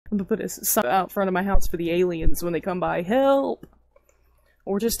I'm gonna put a sign out front of my house for the aliens when they come by. Help!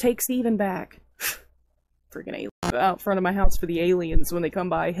 Or just take Steven back. Freaking aliens. Out front of my house for the aliens when they come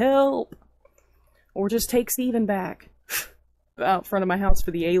by. Help! Or just take Steven back. Out front of my house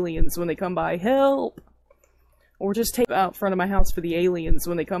for the aliens when they come by. Help! Or just take out front of my house for the aliens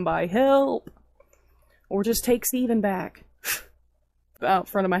when they come by. Help! Or just take Steven back. Out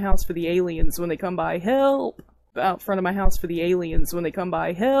front of my house for the aliens when they come by. Help! Out front of my house for the aliens when they come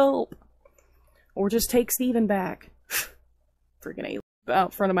by. Help! Or just take Steven back. Freaking aliens.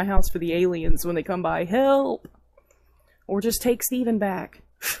 Out front of my house for the aliens when they come by. Help! Or just take Steven back.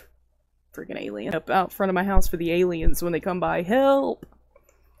 Freaking alien. Out front of my house for the aliens when they come by. Help!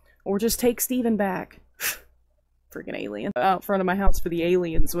 Or just take Steven back. Freaking alien. Out front of my house for the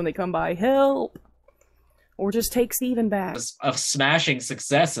aliens when they come by. Help! Or just take Steven back. A smashing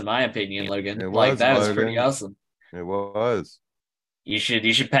success, in my opinion, Logan. It was, like that was Logan. pretty awesome. It was. You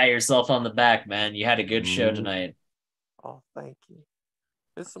should pat yourself on the back, man. You had a good show tonight. Oh, thank you.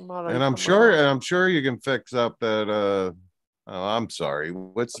 And I'm sure you can fix up that oh, I'm sorry.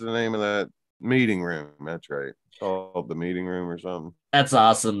 What's the name of that meeting room? That's right. It's called the meeting room or something. That's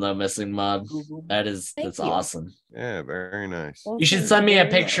awesome though, Missing Mod. That's awesome. Yeah, very nice. You should send me a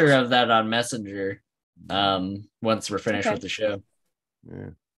picture of that on Messenger once we're finished with the show.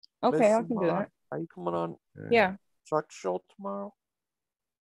 Yeah. Okay, I can do that. Are you coming on Yeah. Chuck Show tomorrow?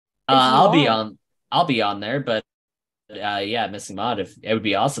 I'll be on there, but yeah, Missing Mod, if it would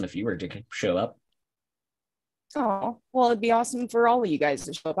be awesome if you were to show up. Oh, well, it'd be awesome for all of you guys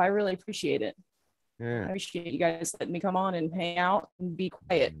to show up. I really appreciate it. Yeah. I appreciate you guys letting me come on and hang out and be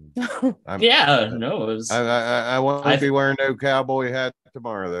quiet. Yeah, no, it was. I won't be wearing no cowboy hat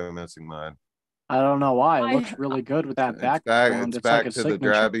tomorrow, though, Missing Mod. I don't know why. It looks really good with that background. It's back like to the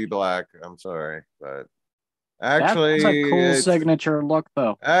drabby black. I'm sorry, but actually, that's a cool signature look,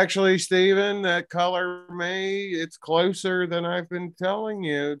 though. Actually, Steven, that color it's closer than I've been telling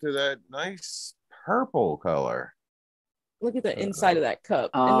you to that nice purple color. Look at the inside of that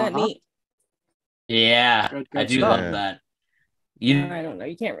cup. Isn't that neat? Yeah, good I do stuff. love that. I don't know.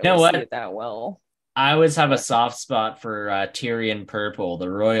 You can't really see it that well. I always have a soft spot for Tyrian purple, the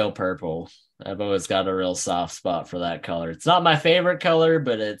royal purple. I've always got a real soft spot for that color. It's not my favorite color,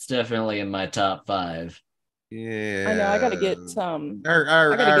 but it's definitely in my top 5. Yeah, I know. I gotta get some.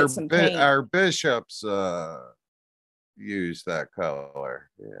 Our bishops use that color.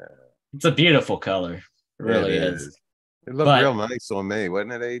 Yeah, it's a beautiful color. It really is. It looked real nice on me,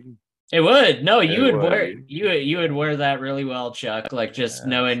 wouldn't it, Aiden? It would. No, you would wear that really well, Chuck. Like just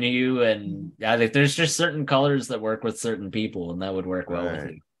knowing you, and I think there's just certain colors that work with certain people, and that would work well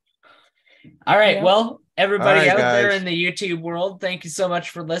with you. All right. Well, everybody out there in the YouTube world, thank you so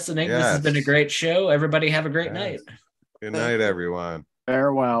much for listening. This has been a great show. Everybody have a great night. Good night, everyone.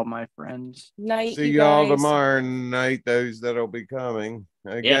 Farewell, my friends. Night. See y'all tomorrow night, those that'll be coming.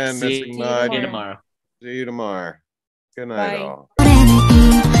 Again, Missing Mod. See you tomorrow. See you tomorrow. Good night, all.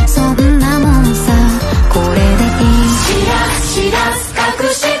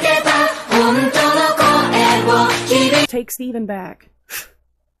 Take Steven back.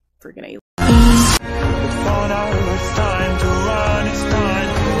 Freaking alien.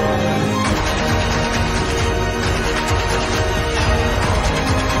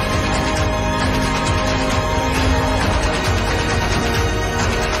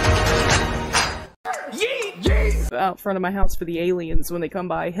 Out front of my house for the aliens when they come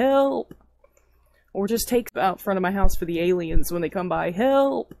by. Help! Or just take out front of my house for the aliens when they come by.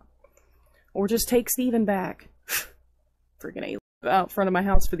 Help! Or just take Steven back. Freaking alien. Out front of my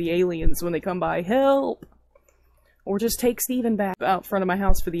house for the aliens when they come by. Help! Or just take Steven back. Out front of my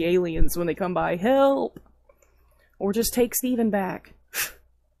house for the aliens when they come by. Help! Or just take Steven back.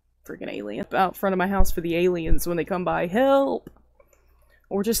 Freaking alien. Out front of my house for the aliens when they come by. Help!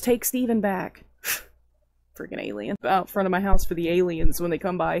 Or just take Steven back. Freaking alien. Out front of my house for the aliens when they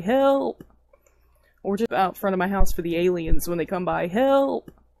come by. Help! Or just out front of my house for the aliens when they come by.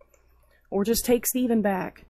 Help! Or just take Steven back.